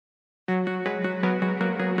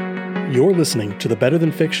You're listening to the Better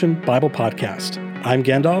Than Fiction Bible Podcast. I'm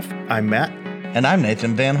Gandalf. I'm Matt. And I'm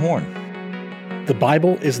Nathan Van Horn. The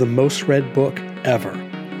Bible is the most read book ever,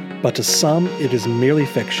 but to some it is merely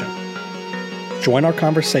fiction. Join our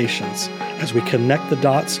conversations as we connect the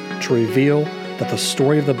dots to reveal that the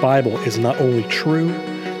story of the Bible is not only true,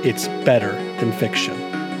 it's better than fiction.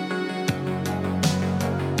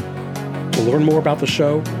 To learn more about the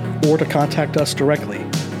show or to contact us directly,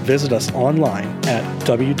 visit us online at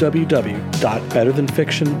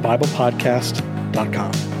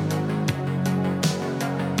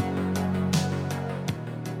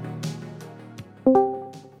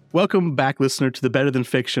Welcome back, listener, to the Better Than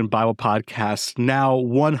Fiction Bible Podcast, now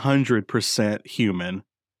 100% human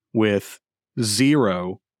with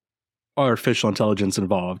zero artificial intelligence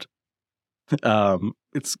involved.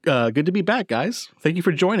 It's good to be back, guys. Thank you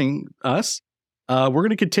for joining us. We're going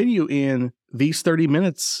to continue in these 30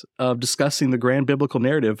 minutes of discussing the grand biblical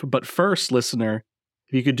narrative. But first, listener,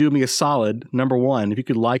 if you could do me a solid, number one, if you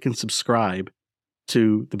could like and subscribe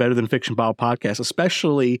to the Better Than Fiction Bible Podcast,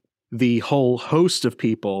 especially the whole host of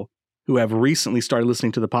people who have recently started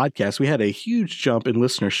listening to the podcast. We had a huge jump in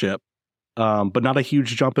listenership, but not a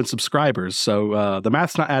huge jump in subscribers. So the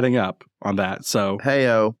math's not adding up on that. So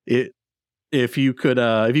Heyo. If you could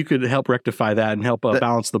help rectify that and help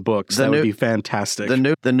balance the books, that would be fantastic.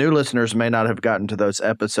 The new listeners may not have gotten to those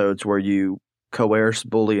episodes where you coerce,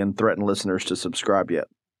 bully, and threaten listeners to subscribe yet.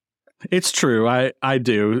 It's true. I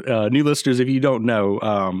do. New listeners, if you don't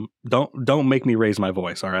know, don't make me raise my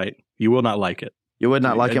voice. All right, you will not like it. You would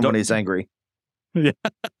not like him when he's angry. Yeah,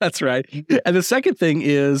 that's right. And the second thing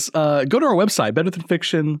is go to our website,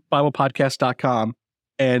 betterthanfictionbiblepodcast.com.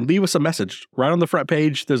 and leave us a message. Right on the front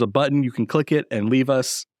page, there's a button. You can click it and leave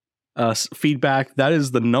us feedback. That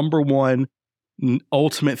is the number one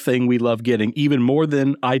ultimate thing we love getting, even more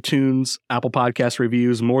than iTunes, Apple Podcast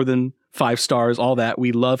reviews, more than 5 stars, all that.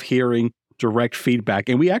 We love hearing direct feedback.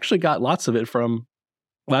 And we actually got lots of it from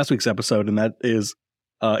last week's episode, and that is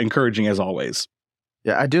encouraging as always.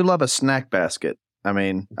 Yeah, I do love a snack basket. I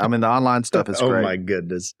mean, the online stuff is great. Oh my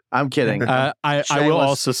goodness! I'm kidding. I will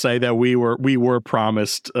also say that we were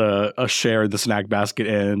promised a share in the snack basket,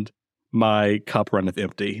 and my cup runneth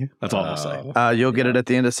empty. That's all I'll say. You'll get it at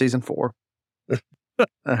the end of season 4.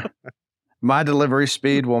 My delivery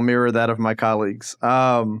speed will mirror that of my colleagues.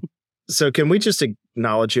 So can we just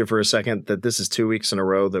acknowledge here for a second that this is 2 weeks in a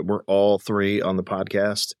row that we're all three on the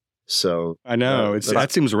podcast? So I know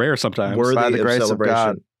that seems rare sometimes. Worthy by the of grace celebration. of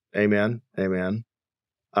God. Amen. Amen.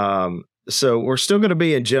 So we're still going to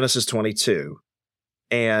be in Genesis 22,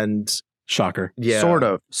 and shocker. Yeah, sort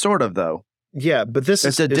of though. Yeah, but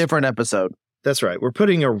it's a different episode. That's right. We're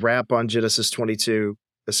putting a wrap on Genesis 22,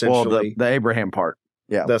 essentially. Well, the Abraham part.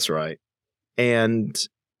 Yeah, that's right. And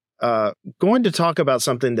going to talk about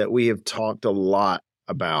something that we have talked a lot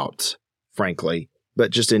about, frankly, but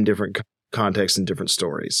just in different contexts and different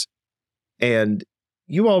stories. And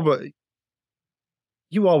you all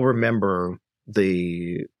remember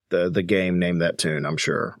the game Name That Tune, I'm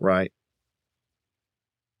sure, right?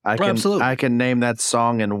 Absolutely. I can name that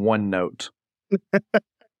song in one note.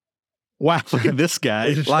 Wow, look at this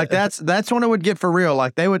guy. Like that's when it would get for real.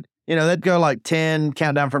 Like they'd go like 10,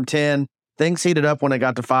 countdown from 10. Things heated up when it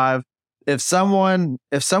got to 5. If someone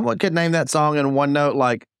could name that song in one note,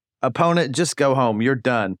 like opponent, just go home. You're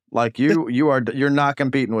done. Like you're not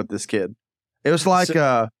competing with this kid. It was like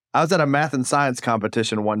I was at a math and science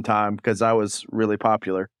competition one time because I was really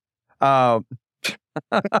popular.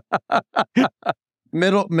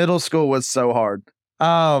 Middle school was so hard.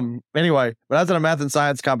 Anyway, but I was at a math and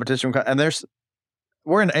science competition, and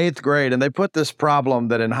we're in 8th grade, and they put this problem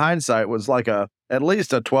that in hindsight was like at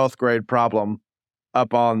least a 12th grade problem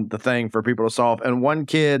up on the thing for people to solve. And one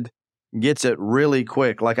kid gets it really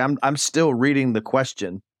quick. Like I'm still reading the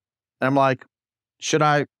question, and I'm like, should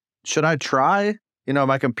I try? Am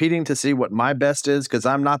I competing to see what my best is? Because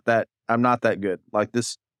I'm not that good. Like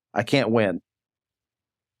this, I can't win.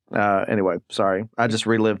 Anyway, sorry. I just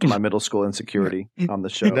relived my middle school insecurity on the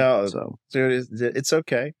show. No, so it's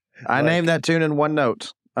okay. I named that tune in one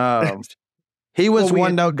note. He was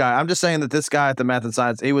one note guy. I'm just saying that this guy at the math and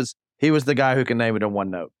science, he was the guy who can name it in one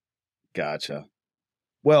note. Gotcha.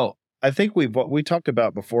 Well, I think we talked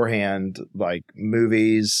about beforehand, like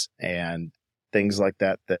movies and things like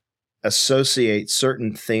that associate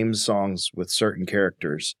certain theme songs with certain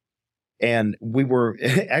characters. And we were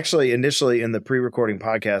actually initially in the pre-recording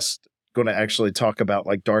podcast going to actually talk about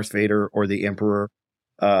like Darth Vader or the Emperor,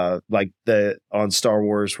 like on Star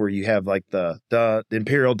Wars, where you have like the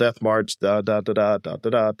Imperial Death March, da da da da da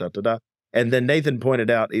da da da da. And then Nathan pointed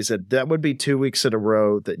out, he said, that would be 2 weeks in a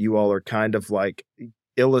row that you all are kind of like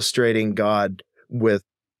illustrating God with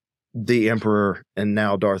the Emperor and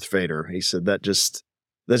now Darth Vader. He said that just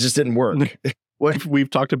didn't work. We've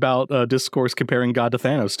talked about discourse comparing God to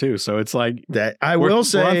Thanos too, so it's like That I will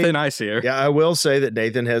say, we're on thin ice here. Yeah, I will say that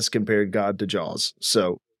Nathan has compared God to Jaws,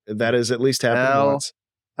 so that has at least happened once.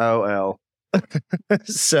 LOL.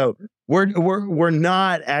 So we're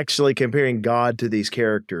not actually comparing God to these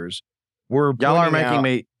characters. Y'all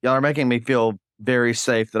are making me feel very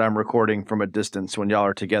safe that I'm recording from a distance when y'all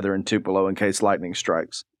are together in Tupelo in case lightning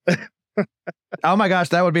strikes. Oh my gosh,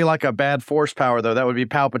 that would be like a bad force power though. That would be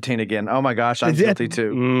Palpatine again. Oh my gosh, I'm guilty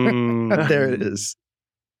too. There it is.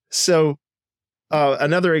 So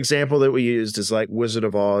another example that we used is like Wizard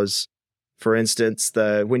of Oz. For instance,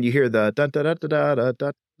 when you hear the da da da da da da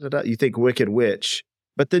da da, you think Wicked Witch.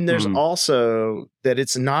 But then there's also that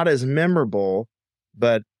it's not as memorable,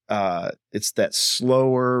 but it's that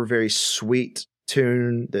slower, very sweet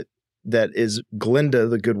tune that is Glinda,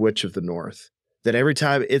 the Good Witch of the North. That every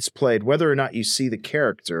time it's played, whether or not you see the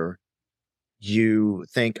character, you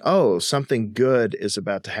think, oh, something good is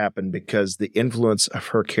about to happen because the influence of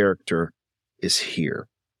her character is here.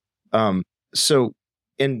 So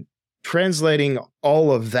in translating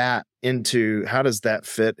all of that into how does that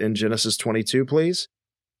fit in Genesis 22, please,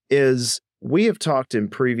 is we have talked in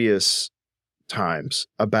previous times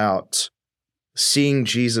about seeing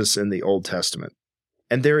Jesus in the Old Testament.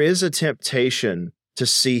 And there is a temptation to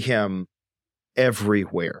see him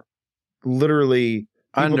everywhere. Literally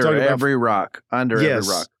under every rock. Under yes,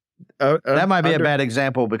 every rock. That might be a bad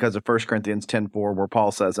example because of 1 Corinthians 10:4, where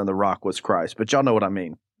Paul says, and the rock was Christ. But y'all know what I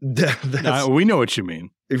mean. We know what you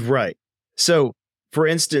mean. Right. So, for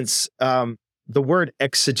instance, the word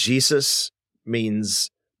exegesis means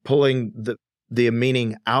pulling the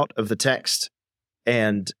meaning out of the text,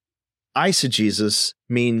 and eisegesis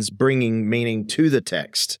means bringing meaning to the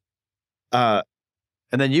text.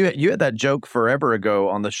 And then you had that joke forever ago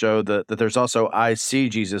on the show that there's also I see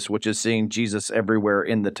Jesus, which is seeing Jesus everywhere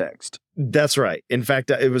in the text. That's right. In fact,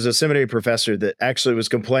 it was a seminary professor that actually was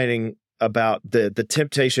complaining about the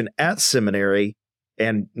temptation at seminary.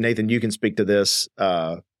 And Nathan, you can speak to this.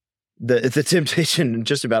 The temptation in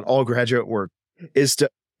just about all graduate work is to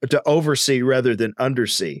oversee rather than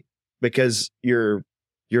undersee, because you're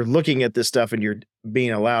looking at this stuff and you're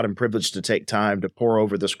being allowed and privileged to take time to pore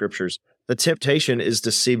over the scriptures. The temptation is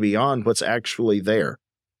to see beyond what's actually there.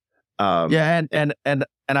 And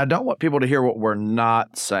I don't want people to hear what we're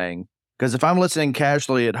not saying, because if I'm listening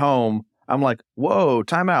casually at home, I'm like, whoa,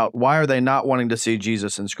 time out. Why are they not wanting to see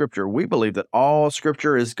Jesus in Scripture? We believe that all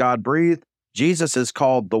Scripture is God-breathed. Jesus is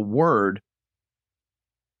called the Word.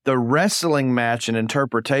 The wrestling match and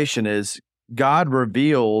interpretation is God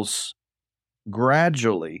reveals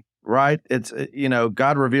gradually, right? It's,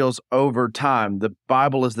 God reveals over time. The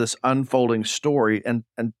Bible is this unfolding story. And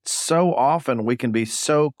so often we can be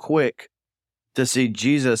so quick to see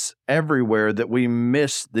Jesus everywhere that we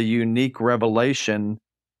miss the unique revelation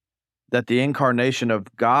that the incarnation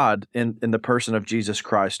of God in the person of Jesus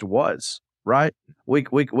Christ was, right? We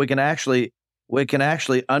can actually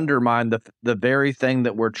undermine the very thing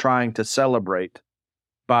that we're trying to celebrate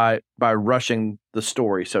by rushing the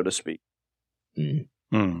story, so to speak.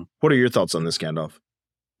 What are your thoughts on this, Gandalf?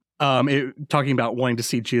 Talking about wanting to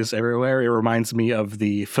see Jesus everywhere, it reminds me of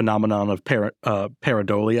the phenomenon of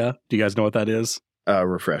pareidolia. Do you guys know what that is?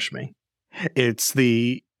 Refresh me. It's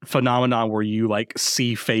the phenomenon where you like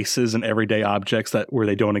see faces in everyday objects where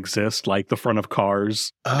they don't exist, like the front of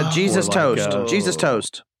cars. Jesus toast. Jesus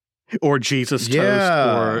toast. Or Jesus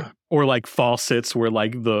toast, or like faucets where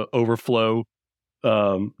like the overflow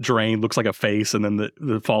drain looks like a face and then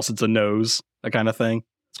the faucet's a nose, that kind of thing.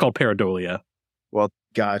 It's called pareidolia. Well,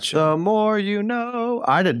 gotcha. The more you know.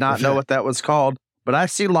 I did not know what that was called, but I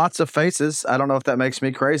see lots of faces. I don't know if that makes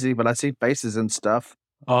me crazy, but I see faces and stuff.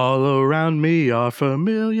 All around me are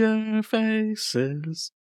familiar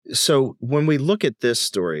faces. So when we look at this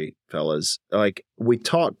story, fellas, like we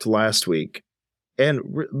talked last week and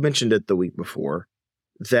mentioned it the week before,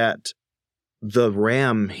 that the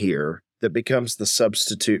ram here that becomes the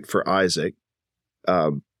substitute for Isaac,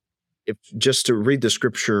 if just to read the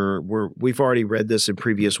scripture, we've already read this in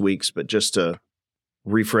previous weeks, but just to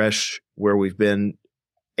refresh where we've been,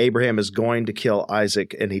 Abraham is going to kill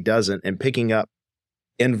Isaac and he doesn't, and picking up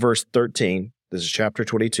in verse 13, this is chapter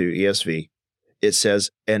 22, ESV, it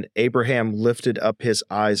says, and Abraham lifted up his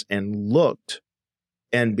eyes and looked,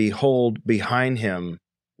 and behold, behind him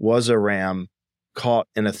was a ram caught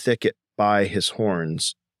in a thicket by his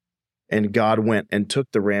horns. And God went and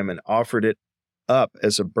took the ram and offered it up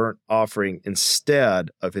as a burnt offering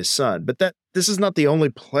instead of his son. But this is not the only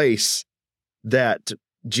place that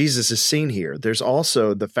Jesus is seen here. There's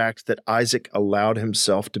also the fact that Isaac allowed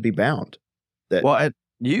himself to be bound.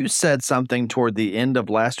 You said something toward the end of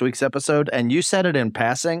last week's episode, and you said it in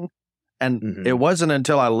passing. And it wasn't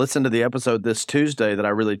until I listened to the episode this Tuesday that I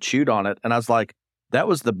really chewed on it. And I was like, that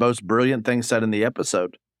was the most brilliant thing said in the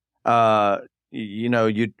episode. You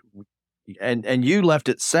left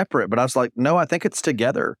it separate, but I was like, no, I think it's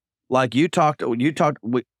together. Like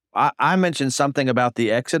I mentioned something about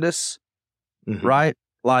the Exodus, right?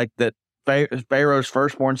 Like that Pharaoh's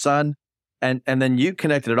firstborn son. And then you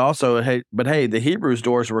connected it also. Hey, the Hebrews'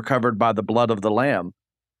 doors were covered by the blood of the Lamb.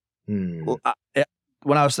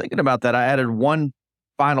 When I was thinking about that, I added one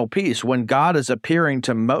final piece. When God is appearing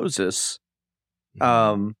to Moses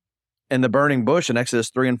in the burning bush in Exodus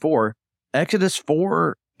 3 and 4, Exodus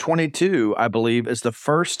 4:22, I believe, is the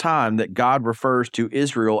first time that God refers to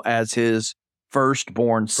Israel as his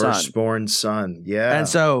firstborn son. Firstborn son, yeah. And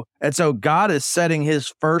so God is setting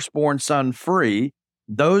his firstborn son free.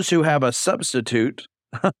 Those who have a substitute,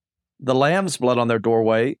 the lamb's blood on their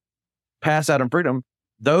doorway, pass out in freedom.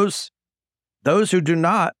 Those who do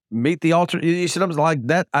not meet the alternate, you see something like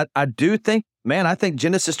that. I do think, man, I think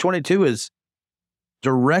Genesis 22 is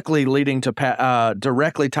directly leading to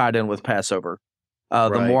directly tied in with Passover.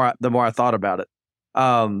 Right. The more I thought about it,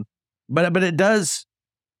 but it does,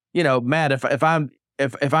 Matt.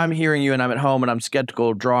 If I'm hearing you and I'm at home and I'm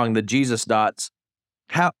skeptical drawing the Jesus dots,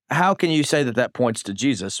 how can you say that points to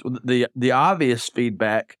Jesus? The obvious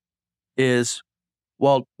feedback is,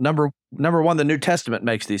 well, number one, the New Testament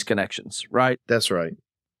makes these connections, right? That's right.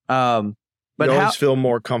 But you always feel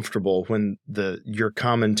more comfortable when your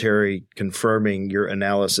commentary confirming your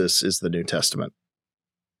analysis is the New Testament.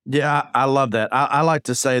 Yeah, I love that. I like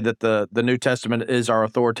to say that the New Testament is our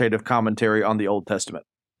authoritative commentary on the Old Testament.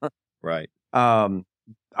 Right.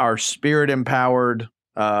 Our spirit-empowered,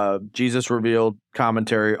 Jesus revealed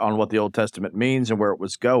commentary on what the Old Testament means and where it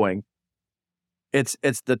was going. It's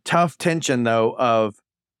the tough tension, though, of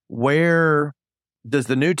where does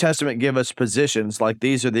the New Testament give us positions, like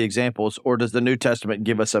these are the examples, or does the New Testament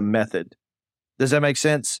give us a method? Does that make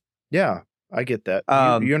sense? Yeah, I get that.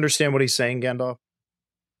 You understand what he's saying, Gandalf?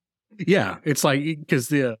 Yeah, it's like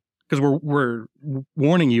because we're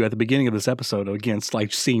warning you at the beginning of this episode against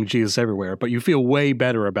like seeing Jesus everywhere, but you feel way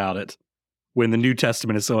better about it when the New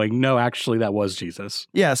Testament is saying, no, actually, that was Jesus.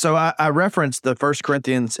 Yeah, so I referenced the 1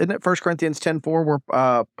 Corinthians, isn't it 1 Corinthians 10:4,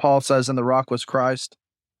 where Paul says, and the rock was Christ?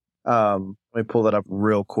 Let me pull that up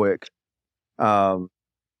real quick. And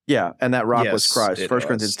that rock was Christ, 1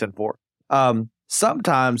 Corinthians 10:4.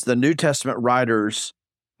 Sometimes the New Testament writers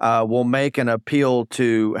will make an appeal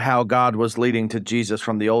to how God was leading to Jesus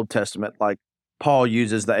from the Old Testament. Like Paul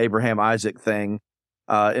uses the Abraham-Isaac thing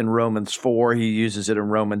in Romans 4. He uses it in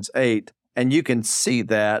Romans 8. And you can see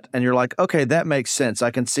that, and you're like, okay, that makes sense.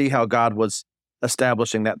 I can see how God was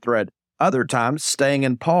establishing that thread. Other times, staying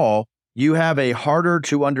in Paul, you have a harder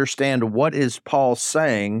to understand what is Paul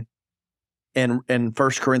saying in 1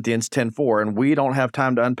 Corinthians 10:4, and we don't have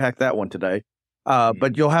time to unpack that one today.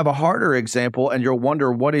 But you'll have a harder example, and you'll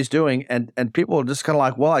wonder what he's doing, and people are just kind of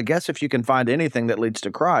like, well, I guess if you can find anything that leads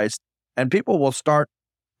to Christ, and people will start,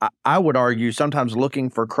 I would argue, sometimes looking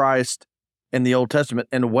for Christ in the Old Testament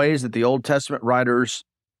in ways that the Old Testament writers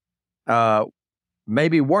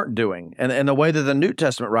maybe weren't doing, and in the way that the New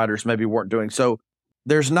Testament writers maybe weren't doing. So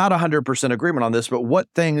there's not 100% agreement on this, but what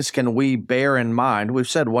things can we bear in mind? We've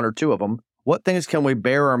said one or two of them. What things can we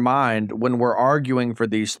bear in mind when we're arguing for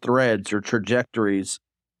these threads or trajectories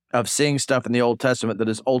of seeing stuff in the Old Testament that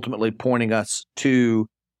is ultimately pointing us to,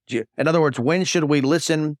 in other words, when should we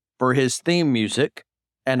listen for his theme music?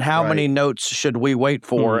 And how many notes should we wait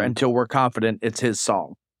for until we're confident it's his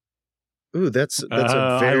song? Ooh, that's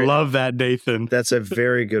a very. I love that, Nathan. That's a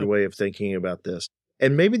very good way of thinking about this.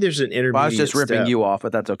 And maybe there's an intermediate. Well, I was just ripping you off,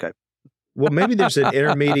 but that's okay. Well, maybe there's an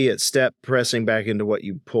intermediate step pressing back into what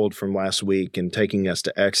you pulled from last week and taking us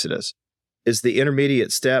to Exodus. Is the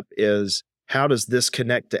intermediate step is how does this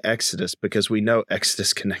connect to Exodus? Because we know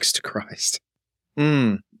Exodus connects to Christ.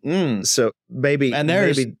 So maybe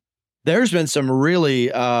there's been some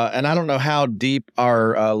really, and I don't know how deep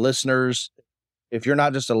our listeners, if you're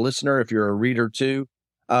not just a listener, if you're a reader too,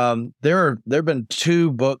 there have been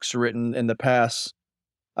 2 books written in the past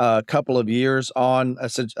couple of years on, I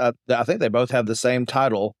think they both have the same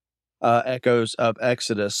title, Echoes of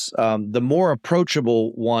Exodus. The more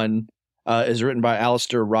approachable one is written by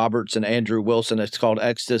Alistair Roberts and Andrew Wilson. It's called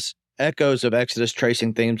Exodus, Echoes of Exodus,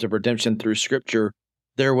 Tracing Themes of Redemption Through Scripture.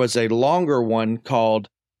 There was a longer one called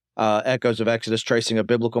Echoes of Exodus, Tracing a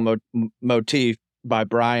Biblical Motif by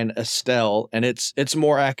Brian Estelle, and it's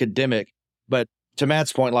more academic. But to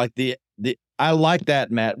Matt's point, like I like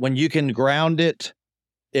that, Matt. When you can ground it,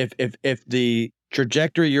 if the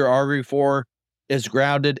trajectory you're arguing for is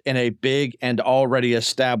grounded in a big and already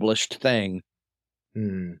established thing,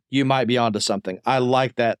 you might be onto something. I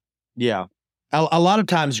like that. Yeah. A lot of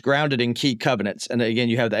times grounded in key covenants. And again,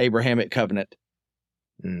 you have the Abrahamic covenant.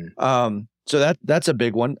 So that's a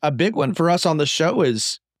big one. A big one for us on the show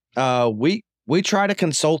is we try to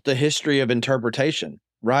consult the history of interpretation,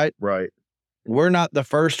 right? Right. We're not the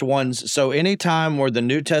first ones. So anytime where the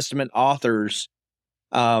New Testament authors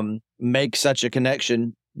make such a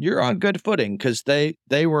connection, you're on good footing because they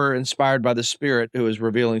were inspired by the Spirit who is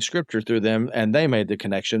revealing Scripture through them, and they made the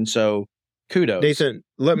connection. So kudos. Nathan,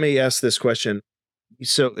 let me ask this question.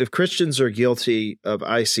 So if Christians are guilty of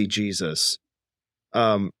I see Jesus,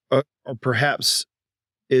 or perhaps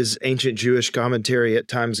is ancient Jewish commentary at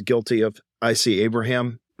times guilty of I see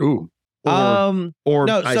Abraham? Ooh. Or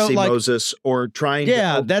no, I see Moses, or trying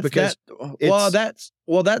to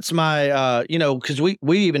that's my because we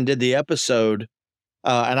even did the episode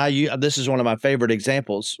and this is one of my favorite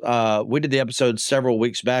examples. We did the episode several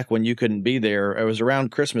weeks back when you couldn't be there. It was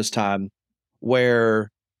around Christmas time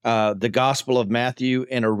where the Gospel of Matthew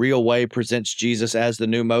in a real way presents Jesus as the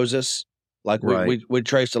new Moses. Like we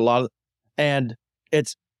traced a lot of, and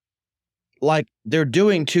it's like they're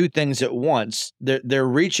doing two things at once. They're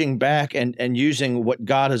reaching back and using what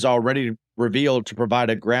God has already revealed to provide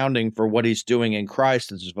a grounding for what he's doing in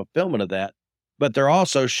Christ as a fulfillment of that. But they're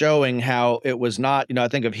also showing how it was not, I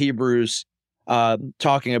think of Hebrews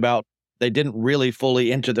talking about they didn't really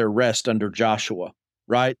fully enter their rest under Joshua,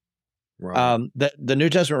 right? Right. The New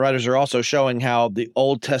Testament writers are also showing how the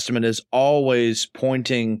Old Testament is always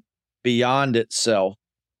pointing beyond itself.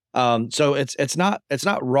 So it's not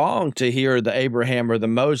wrong to hear the Abraham or the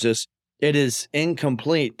Moses. It is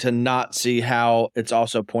incomplete to not see how it's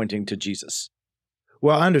also pointing to Jesus.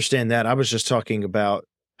 Well, I understand that. I was just talking about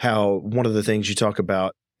how one of the things you talk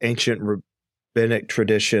about, ancient rabbinic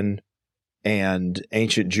tradition and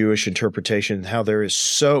ancient Jewish interpretation, how there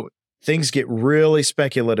is things get really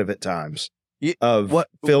speculative at times of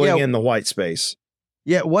filling in the white space.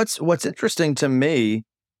 Yeah, what's interesting to me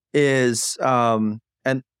is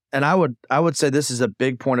and I would say this is a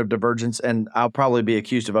big point of divergence, and I'll probably be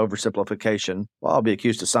accused of oversimplification. Well, I'll be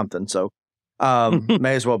accused of something, so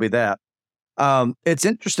may as well be that. It's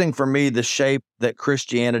interesting for me the shape that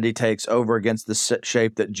Christianity takes over against the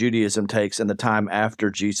shape that Judaism takes in the time after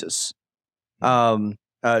Jesus.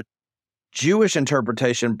 Jewish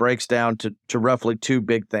interpretation breaks down to roughly two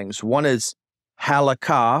big things. One is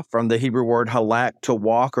halakha, from the Hebrew word halak, to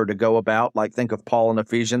walk or to go about. Like think of Paul in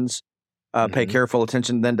Ephesians. Pay careful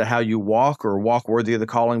attention then to how you walk, or walk worthy of the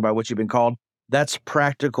calling by which you've been called. That's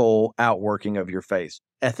practical outworking of your faith,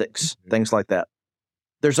 ethics, things like that.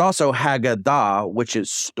 There's also Haggadah, which is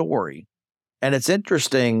story. And it's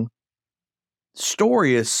interesting,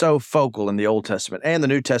 story is so focal in the Old Testament and the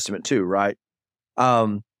New Testament too, right?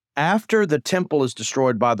 After the temple is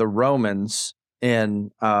destroyed by the Romans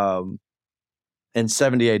in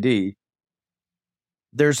 70 AD,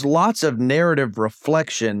 there's lots of narrative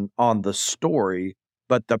reflection on the story,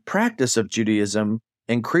 but the practice of Judaism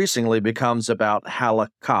increasingly becomes about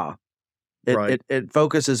halakha. It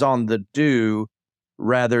focuses on the do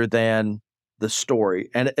rather than the story.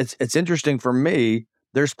 And it's interesting for me,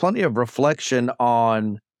 there's plenty of reflection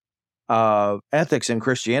on ethics in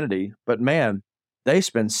Christianity, but man, they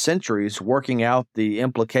spend centuries working out the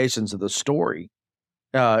implications of the story.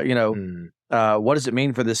 What does it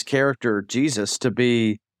mean for this character, Jesus, to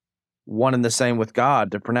be one and the same with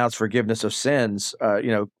God, to pronounce forgiveness of sins,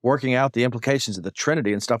 working out the implications of the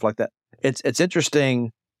Trinity and stuff like that. It's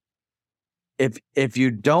interesting if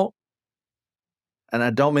you don't, and I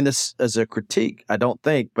don't mean this as a critique, I don't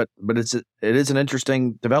think, but it is an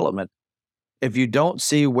interesting development. If you don't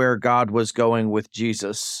see where God was going with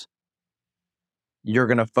Jesus, you're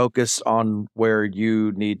going to focus on where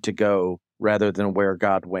you need to go rather than where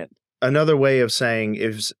God went. Another way of saying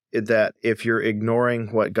is that if you're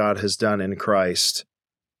ignoring what God has done in Christ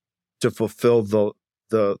to fulfill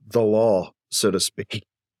the law, so to speak,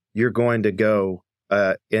 you're going to go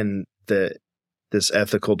in this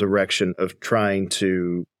ethical direction of trying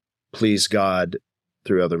to please God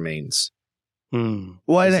through other means. Well,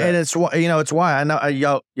 and it's why I know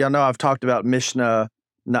y'all know I've talked about Mishnah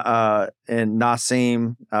and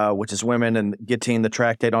Nasim, which is women, and Gittin, the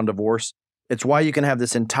tractate on divorce. It's why you can have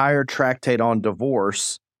this entire tractate on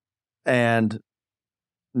divorce, and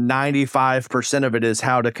 95% of it is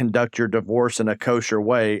how to conduct your divorce in a kosher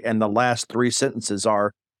way, and the last 3 sentences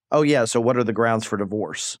are, oh yeah, so what are the grounds for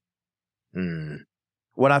divorce? When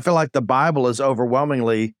I feel like the Bible is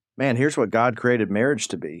overwhelmingly, man, here's what God created marriage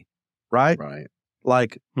to be. right? Right.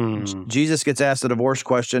 Like Hmm. Jesus gets asked a divorce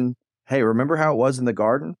question. Hey, remember how it was in the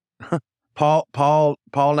garden? Paul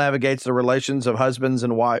navigates the relations of husbands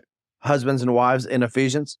and wives in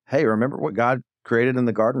Ephesians. Hey, remember what God created in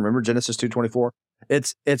the garden? Remember Genesis 2:24?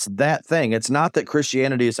 It's that thing. It's not that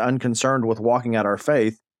Christianity is unconcerned with walking out our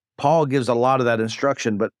faith. Paul gives a lot of that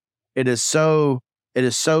instruction, but it is so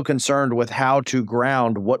concerned with how to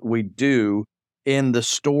ground what we do in the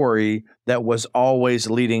story that was always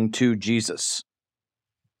leading to Jesus.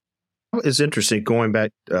 It's interesting going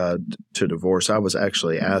back to divorce. I was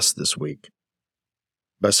actually asked this week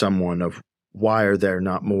by someone of why are there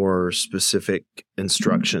not more specific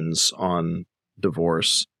instructions on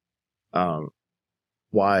divorce?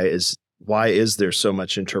 Why is there so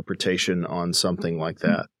much interpretation on something like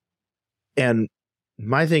that? And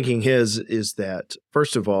my thinking is that,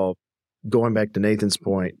 first of all, going back to Nathan's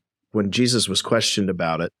point, when Jesus was questioned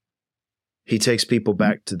about it, he takes people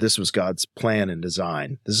back to this was God's plan and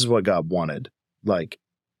design. This is what God wanted. Like,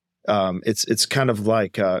 it's kind of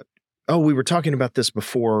like, we were talking about this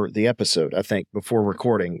before the episode, I think, before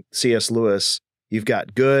recording. C.S. Lewis, you've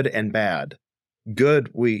got good and bad. Good,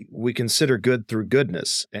 we consider good through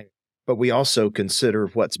goodness, but we also consider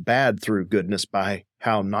what's bad through goodness by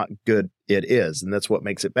how not good it is. And that's what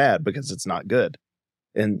makes it bad, because it's not good.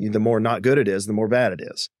 And the more not good it is, the more bad it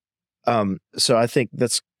is. So I think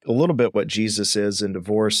that's a little bit what Jesus is in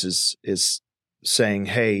divorce is saying,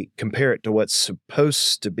 hey, compare it to what's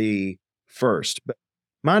supposed to be first. But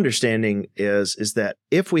my understanding is that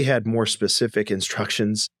if we had more specific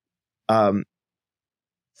instructions,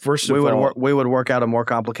 first of all, we would work out a more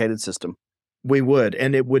complicated system. We would,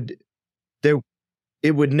 and it would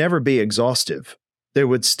never be exhaustive. There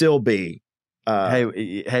would still be.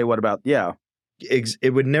 Hey, what about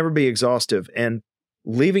it would never be exhaustive, and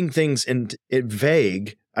leaving things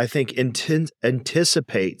vague, I think,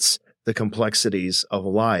 anticipates the complexities of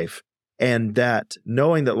life, and that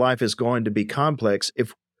knowing that life is going to be complex,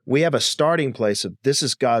 if we have a starting place of this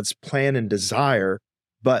is God's plan and desire,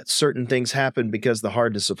 but certain things happen because the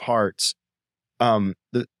hardness of hearts,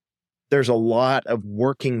 there's a lot of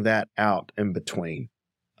working that out in between.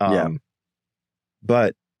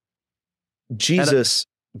 But Jesus,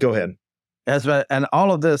 go ahead. And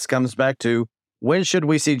all of this comes back to, when should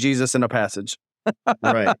we see Jesus in a passage?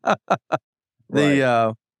 Right.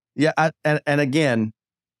 Again,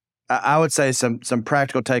 I would say some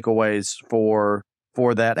practical takeaways for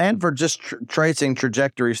that, and for just tracing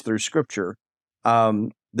trajectories through Scripture. We're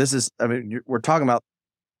talking about,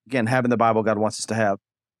 again, having the Bible God wants us to have.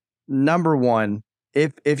 Number one,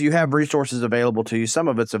 if you have resources available to you, some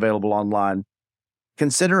of it's available online,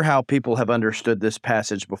 consider how people have understood this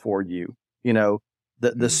passage before you. You know,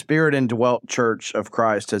 the Spirit indwelt church of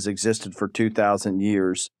Christ has existed for 2,000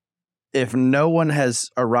 years. If no one has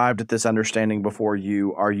arrived at this understanding before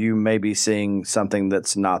you, are you maybe seeing something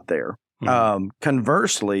that's not there?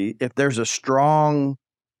 Conversely, if there's a strong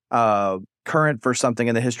current for something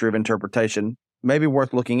in the history of interpretation, maybe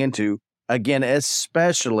worth looking into, again,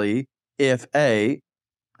 especially if A,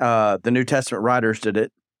 the New Testament writers did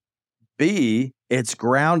it, B, it's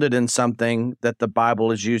grounded in something that the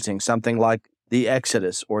Bible is using, something like the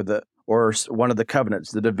Exodus or one of the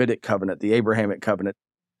covenants, the Davidic covenant, the Abrahamic covenant.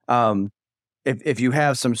 If you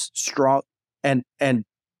have some strong, and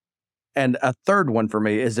a third one for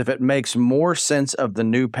me is if it makes more sense of the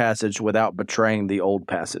new passage without betraying the old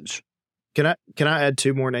passage. Can I add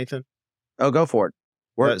two more, Nathan? Oh, go for it.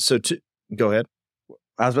 Go ahead.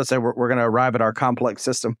 I was about to say we're going to arrive at our complex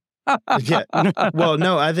system. Yeah. Well,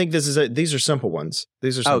 no, I think these are simple ones.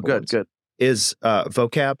 These are simple ones. Good. Is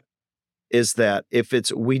vocab, is that if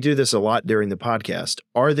we do this a lot during the podcast,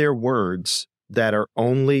 are there words that are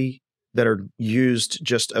used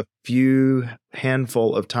just a few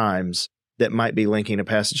handful of times that might be linking a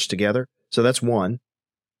passage together? So that's one.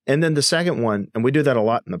 And then the second one, and we do that a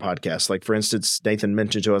lot in the podcast. Like, for instance, Nathan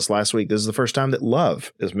mentioned to us last week, this is the first time that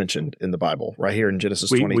love is mentioned in the Bible, right here in Genesis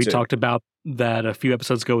 22. We talked about that a few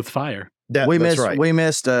episodes ago with fire. We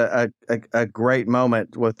missed a great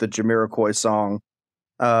moment with the Jamiroquai song.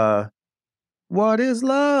 What is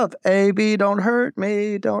love? A.B., don't hurt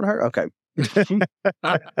me, don't hurt. Okay.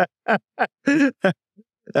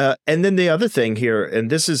 And then the other thing here, and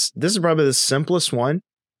this is probably the simplest one,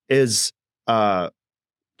 is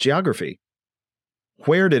geography.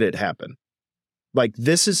 Where did it happen? Like,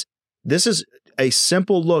 this is a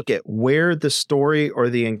simple look at where the story or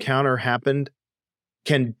the encounter happened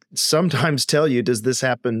can sometimes tell you, does this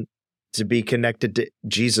happen to be connected to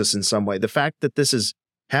Jesus in some way? The fact that this is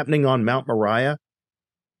happening on Mount Moriah,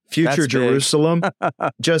 future Jerusalem,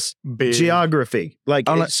 just big. Geography. Like,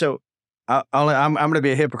 so I'm going to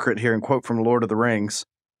be a hypocrite here and quote from Lord of the Rings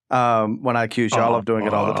when I accuse y'all of doing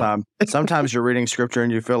it all the time. Sometimes you're reading scripture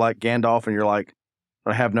and you feel like Gandalf and you're like,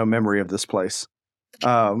 I have no memory of this place.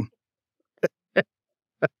 Oh,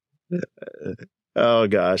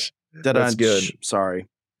 gosh. That's good. Sorry.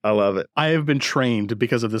 I love it. I have been trained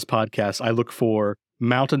because of this podcast. I look for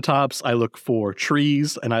mountaintops, I look for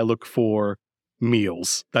trees, and I look for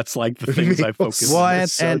meals. That's like the things I focus well, on.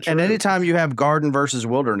 and anytime you have garden versus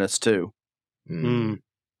wilderness too.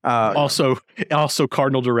 Also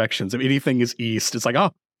cardinal directions. If anything is east, it's like, oh,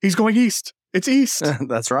 he's going east. It's east.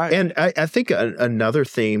 That's right. And I think another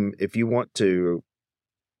theme, if you want to,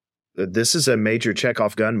 this is a major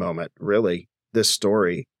Chekhov gun moment, really, this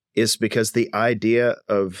story, is because the idea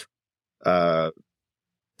of the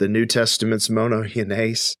New Testament's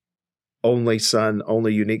monogenes, only son,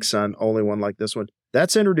 only unique son, only one like this one,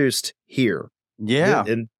 that's introduced here. Yeah.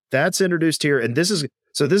 And that's introduced here. And this is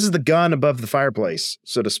the gun above the fireplace,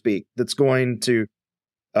 so to speak, that's going to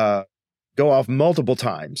go off multiple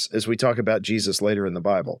times as we talk about Jesus later in the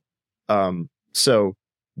Bible. So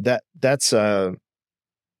that's well,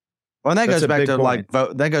 and that that's goes back to point.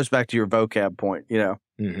 that goes back to your vocab point, you know.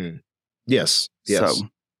 Mm-hmm. Yes.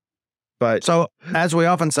 So as we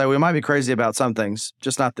often say, we might be crazy about some things,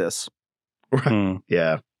 just not this.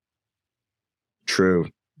 Yeah. True.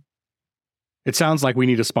 It sounds like we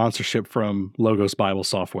need a sponsorship from Logos Bible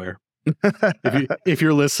Software. If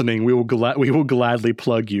you're listening, we will gladly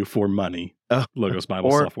plug you for money. Logos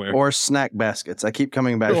Bible Software or snack baskets. I keep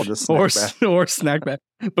coming back to the snack basket. Or snack basket,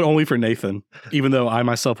 but only for Nathan. Even though I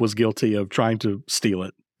myself was guilty of trying to steal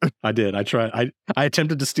it, I did. I tried. I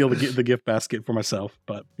attempted to steal the gift basket for myself,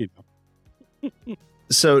 but you know.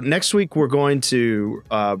 So next week we're going to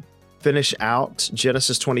finish out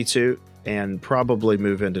Genesis 22 and probably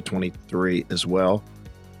move into 23 as well,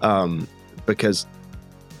 because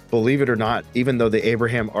believe it or not, even though the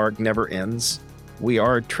Abraham arc never ends, we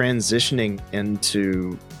are transitioning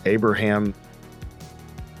into Abraham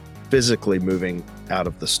physically moving out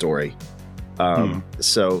of the story.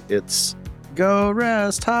 So it's go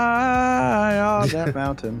rest high on that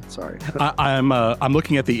mountain. Sorry, I'm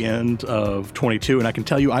looking at the end of 22, and I can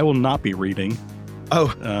tell you I will not be reading.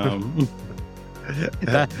 I'm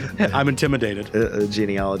intimidated.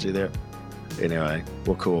 Genealogy there. Anyway,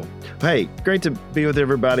 well, cool. Hey, great to be with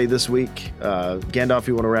everybody this week. Gandalf,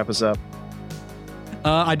 you want to wrap us up?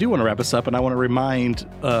 I do want to wrap us up, and I want to remind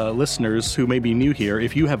listeners who may be new here,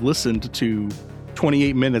 if you have listened to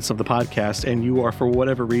 28 minutes of the podcast and you are, for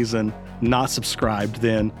whatever reason, not subscribed,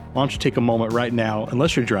 then why don't you take a moment right now,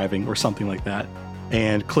 unless you're driving or something like that,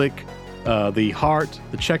 and click the heart,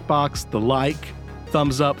 the checkbox, the like,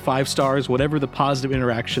 thumbs up, 5 stars, whatever the positive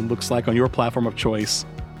interaction looks like on your platform of choice.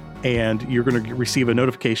 And you're going to receive a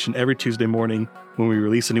notification every Tuesday morning when we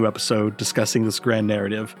release a new episode discussing this grand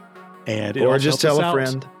narrative. And or just tell a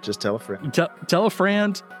friend. Just tell a friend. Tell a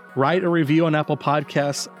friend. Write a review on Apple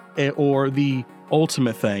Podcasts, or the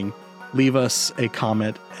ultimate thing, leave us a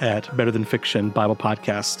comment at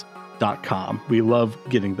betterthanfictionbiblepodcast.com. We love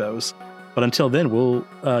getting those. But until then, you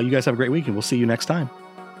guys have a great week, and we'll see you next time.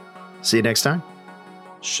 See you next time.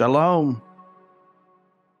 Shalom.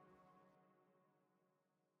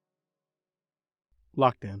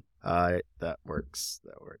 Locked in. That works.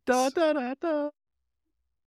 Da, da, da, da.